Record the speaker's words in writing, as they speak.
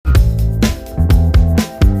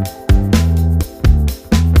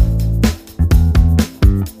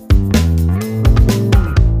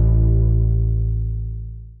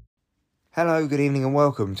Hello, good evening and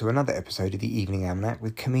welcome to another episode of the Evening Almanac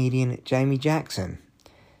with comedian Jamie Jackson.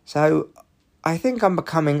 So, I think I'm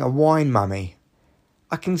becoming a wine mummy.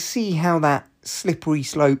 I can see how that slippery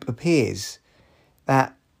slope appears.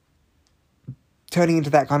 That turning into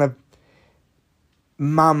that kind of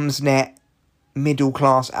mum's net,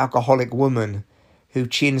 middle-class alcoholic woman who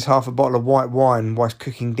chins half a bottle of white wine whilst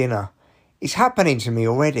cooking dinner. It's happening to me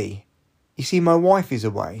already. You see, my wife is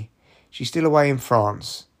away. She's still away in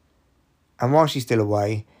France. And while she's still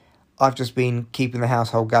away, I've just been keeping the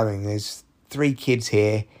household going. There's 3 kids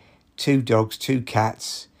here, 2 dogs, 2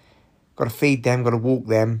 cats. Got to feed them, got to walk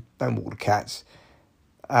them. Don't walk the cats.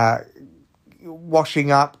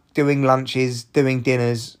 Washing up, doing lunches, doing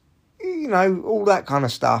dinners. You know, all that kind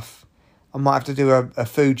of stuff. I might have to do a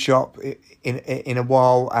food shop in a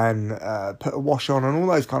while and put a wash on and all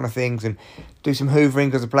those kind of things. And do some hoovering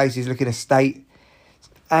because the place is looking a state.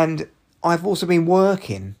 And I've also been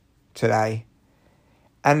working today,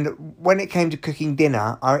 and when it came to cooking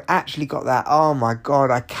dinner, I actually got that, oh my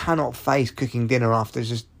god, I cannot face cooking dinner after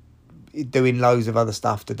just doing loads of other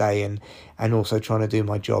stuff today and also trying to do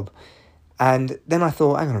my job. And then I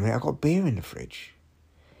thought, hang on a minute, I've got beer in the fridge,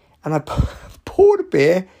 and I poured a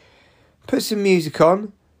beer, put some music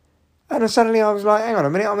on, and then suddenly I was like, hang on a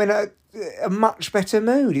minute, I'm in a much better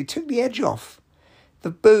mood. It took the edge off.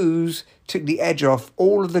 The booze took the edge off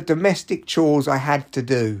all of the domestic chores I had to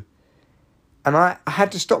do. And I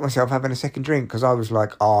had to stop myself having a second drink because I was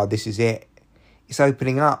like, this is it. It's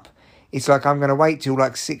opening up. It's like I'm going to wait till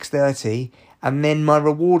like 6:30 and then my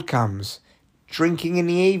reward comes. Drinking in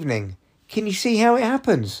the evening. Can you see how it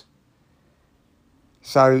happens?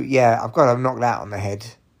 So, yeah, I've got to knock that on the head.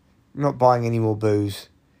 I'm not buying any more booze.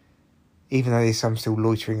 Even though there's some still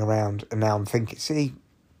loitering around. And now I'm thinking, see,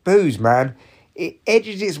 booze, man. It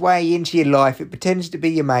edges its way into your life. It pretends to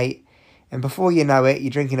be your mate. And before you know it, you're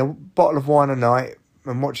drinking a bottle of wine a night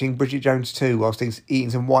and watching Bridget Jones 2 whilst eating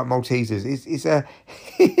some white Maltesers. It's a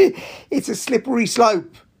it's a slippery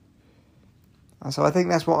slope. So I think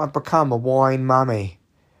that's what I've become, a wine mummy.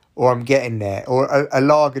 Or I'm getting there. Or a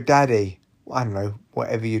lager daddy. I don't know,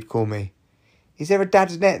 whatever you'd call me. Is there a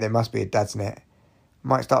dad's net? There must be a dad's net. I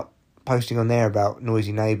might start posting on there about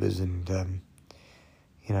noisy neighbours and,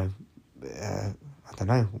 I don't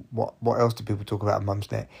know, what else do people talk about on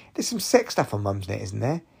Mumsnet? There's some sex stuff on Mumsnet, isn't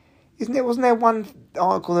there? Wasn't there one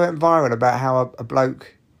article that went viral about how a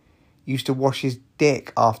bloke used to wash his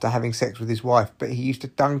dick after having sex with his wife, but he used to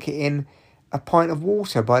dunk it in a pint of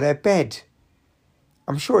water by their bed?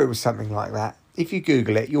 I'm sure it was something like that. If you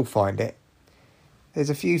Google it, you'll find it. There's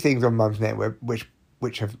a few things on Mumsnet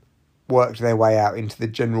which have worked their way out into the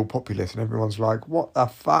general populace, and everyone's like, what the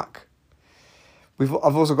fuck?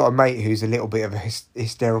 I've also got a mate who's a little bit of a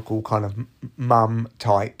hysterical kind of mum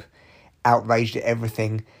type, outraged at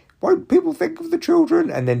everything. Won't people think of the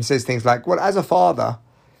children? And then says things like, well, as a father,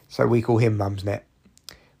 so we call him Mumsnet,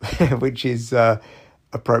 which is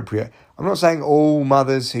appropriate. I'm not saying all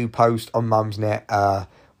mothers who post on Mumsnet are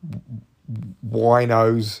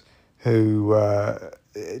winos who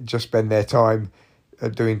just spend their time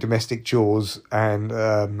doing domestic chores and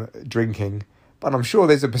drinking, but I'm sure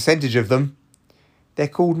there's a percentage of them. They're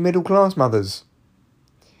called middle-class mothers.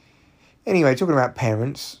 Anyway, talking about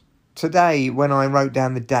parents, today when I wrote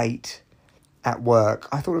down the date at work,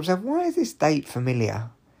 I thought to myself, why is this date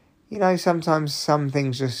familiar? You know, sometimes some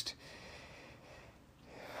things just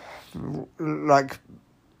like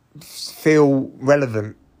feel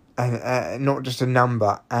relevant and not just a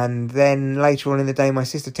number. And then later on in the day, my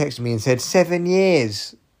sister texted me and said, 7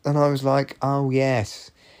 years. And I was like, oh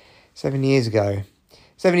yes, 7 years ago.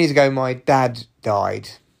 7 years ago, my dad died.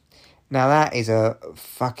 Now, that is a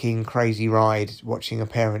fucking crazy ride, watching a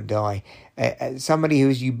parent die. Somebody who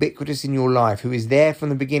is ubiquitous in your life, who is there from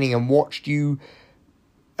the beginning and watched you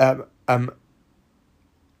be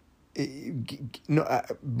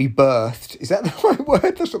birthed. Is that the right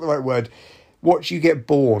word? That's not the right word. Watch you get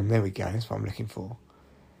born. There we go. That's what I'm looking for.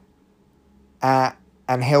 And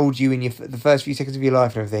held you in the first few seconds of your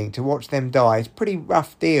life and everything. To watch them die, it's a pretty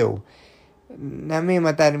rough deal. Now, me and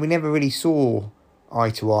my dad, we never really saw eye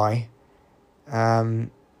to eye.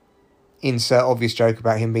 Insert obvious joke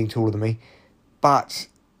about him being taller than me. But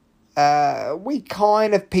we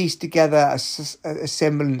kind of pieced together a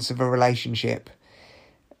semblance of a relationship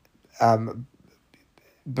in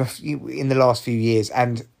the last few years.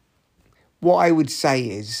 And what I would say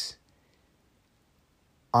is,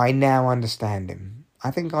 I now understand him. I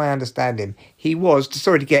think I understand him. He was,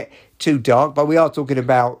 sorry to get too dark, but we are talking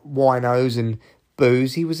about winos and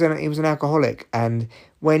booze. He was an alcoholic, and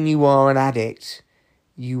when you are an addict,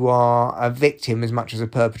 you are a victim as much as a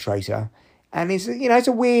perpetrator, And it's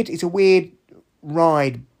a weird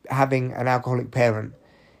ride having an alcoholic parent.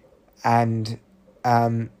 And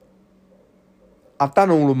I've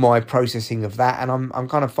done all of my processing of that, and I'm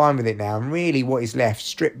kind of fine with it now. And really what is left,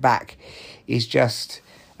 stripped back, is just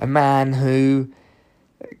a man who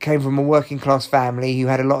came from a working class family, who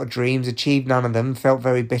had a lot of dreams, achieved none of them, felt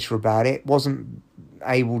very bitter about it, wasn't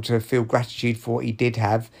able to feel gratitude for what he did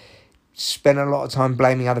have, spent a lot of time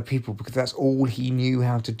blaming other people because that's all he knew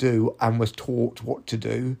how to do and was taught what to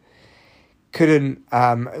do.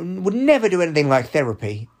 Would never do anything like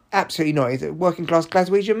therapy. Absolutely not. He's a working class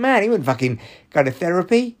Glaswegian man. He wouldn't fucking go to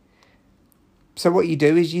therapy. So what you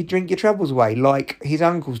do is you drink your troubles away, like his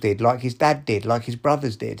uncles did, like his dad did, like his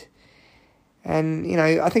brothers did. And,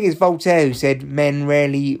 I think it's Voltaire who said men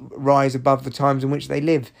rarely rise above the times in which they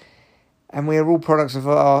live. And we are all products of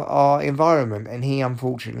our environment. And he,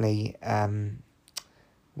 unfortunately,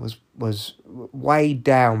 was weighed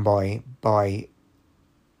down by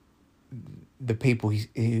the people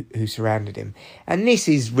who surrounded him. And this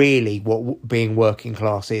is really what being working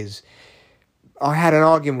class is. I had an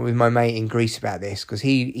argument with my mate in Greece about this, because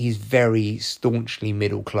he's very staunchly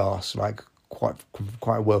middle class, like quite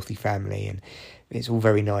a wealthy family, and it's all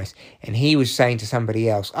very nice. And he was saying to somebody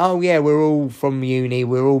else, "Oh yeah, we're all from uni,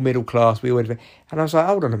 we're all middle class." And I was like,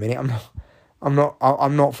 "Hold on a minute, I'm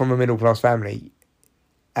not from a middle class family."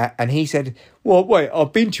 And he said, "Well, wait,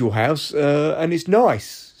 I've been to your house, and it's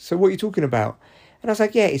nice. So what are you talking about?" And I was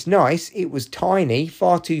like, "Yeah, it's nice. It was tiny,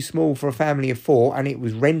 far too small for a family of 4, and it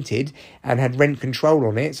was rented and had rent control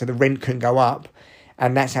on it, so the rent couldn't go up,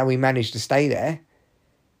 and that's how we managed to stay there.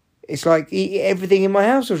 It's like everything in my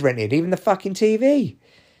house was rented, even the fucking TV.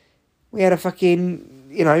 We had a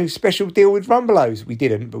fucking, special deal with Rumbelows. We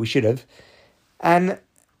didn't, but we should have. And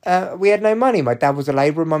we had no money. My dad was a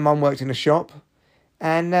labourer, my mum worked in a shop.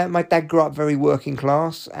 And my dad grew up very working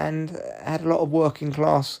class and had a lot of working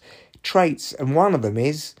class traits. And one of them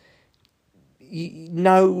is, I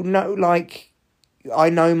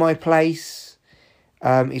know my place.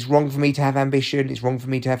 It's wrong for me to have ambition. It's wrong for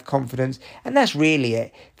me to have confidence. And that's really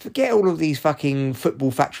it. Forget all of these fucking Football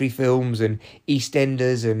Factory films and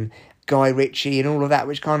EastEnders and Guy Ritchie and all of that,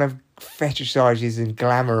 which kind of fetishises and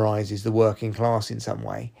glamorises the working class in some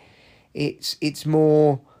way. It's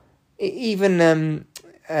more... Even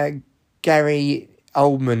Gary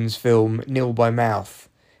Oldman's film Nil by Mouth,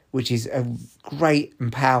 which is a great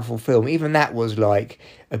and powerful film, even that was like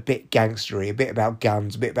a bit gangstery, a bit about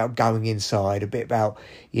guns, a bit about going inside, a bit about,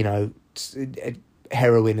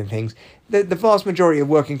 heroin and things. The vast majority of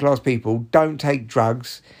working class people don't take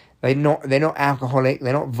drugs. They're not alcoholic.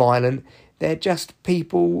 They're not violent. They're just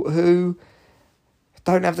people who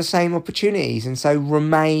don't have the same opportunities, and so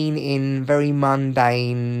remain in very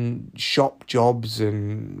mundane shop jobs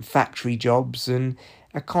and factory jobs and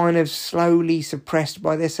are kind of slowly suppressed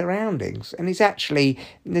by their surroundings. And there's actually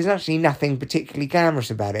nothing particularly glamorous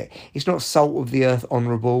about it. It's not salt of the earth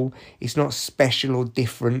honourable. It's not special or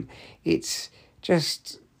different. It's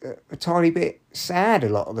just a tiny bit sad a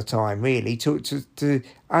lot of the time, really, to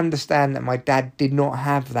understand that my dad did not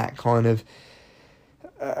have that kind of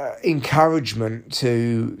encouragement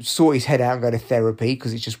to sort his head out and go to therapy,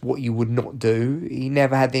 because it's just what you would not do. He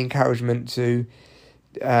never had the encouragement to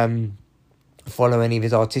follow any of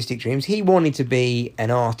his artistic dreams. He wanted to be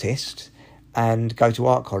an artist and go to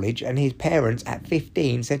art college, and his parents at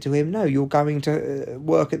 15 said to him, "No, you're going to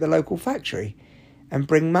work at the local factory and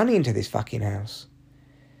bring money into this fucking house."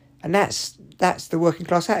 And that's the working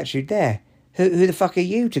class attitude there. Who the fuck are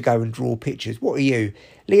you to go and draw pictures? What are you,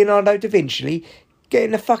 Leonardo da Vinci? Get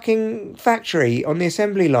in the fucking factory on the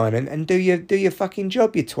assembly line and do your fucking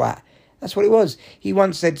job, you twat. That's what it was. He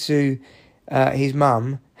once said to his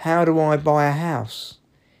mum, "How do I buy a house?"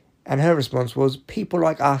 And her response was, "People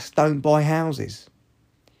like us don't buy houses."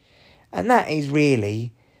 And that is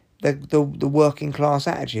really the working class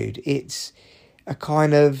attitude. It's a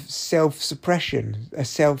kind of self-suppression, a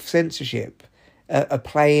self-censorship, a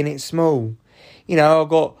playing it small.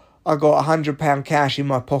 I got £100 cash in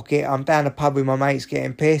my pocket. I'm down the pub with my mates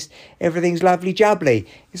getting pissed. Everything's lovely jubbly.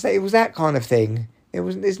 It was that kind of thing.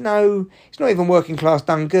 It's not even working class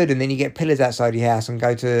done good, and then you get pillars outside your house and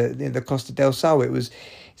go to the Costa del Sol. It's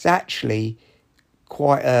actually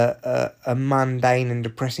quite a mundane and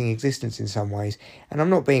depressing existence in some ways. And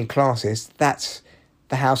I'm not being classist. That's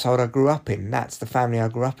the household I grew up in. That's the family I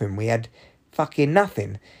grew up in. We had fucking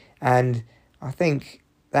nothing. And I think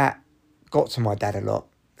that got to my dad a lot.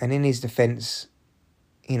 And in his defence,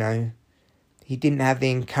 he didn't have the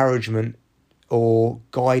encouragement or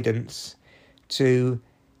guidance to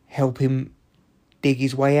help him dig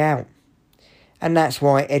his way out. And that's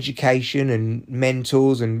why education and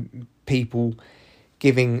mentors and people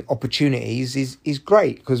giving opportunities is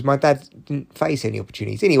great, because my dad didn't face any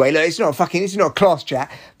opportunities. Anyway, look, it's not a class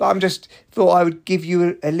chat, but I'm just thought I would give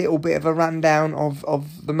you a little bit of a rundown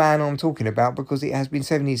of the man I'm talking about, because it has been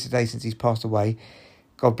 7 years today since he's passed away.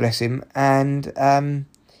 God bless him. And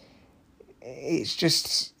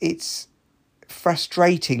it's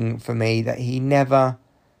frustrating for me that he never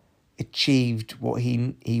achieved what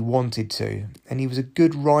he wanted to. And he was a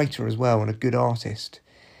good writer as well, and a good artist.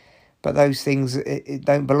 But those things, it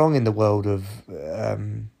don't belong in the world of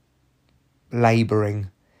labouring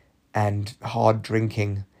and hard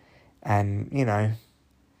drinking. And,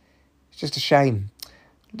 it's just a shame.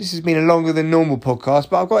 This has been a longer than normal podcast,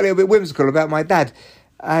 but I've got a little bit whimsical about my dad.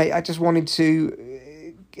 I just wanted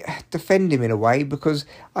to defend him in a way, because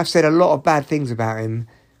I've said a lot of bad things about him,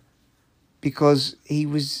 because he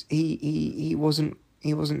wasn't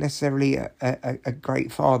necessarily a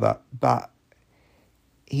great father, but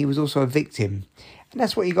he was also a victim. And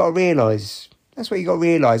that's what you got to realise.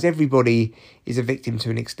 Everybody is a victim to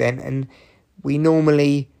an extent, and we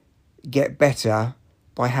normally get better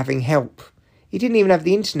by having help. He didn't even have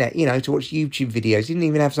the internet, to watch YouTube videos. He didn't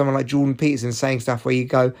even have someone like Jordan Peterson saying stuff where you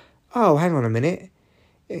go, oh, hang on a minute.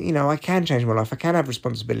 I can change my life. I can have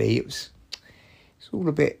responsibility. It's all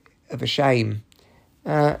a bit of a shame.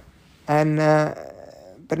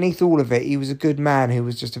 Beneath all of it, he was a good man who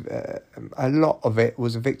was just a lot of it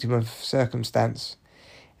was a victim of circumstance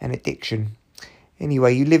and addiction.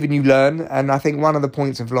 Anyway, you live and you learn, and I think one of the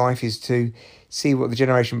points of life is to see what the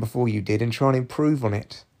generation before you did and try and improve on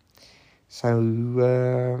it. So,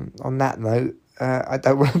 on that note, I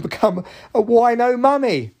don't want to become a wino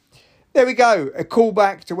mummy. There we go, a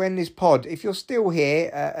callback to end this pod. If you're still here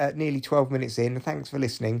at nearly 12 minutes in, thanks for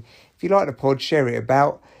listening. If you like the pod, share it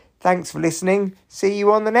about. Thanks for listening. See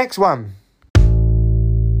you on the next one.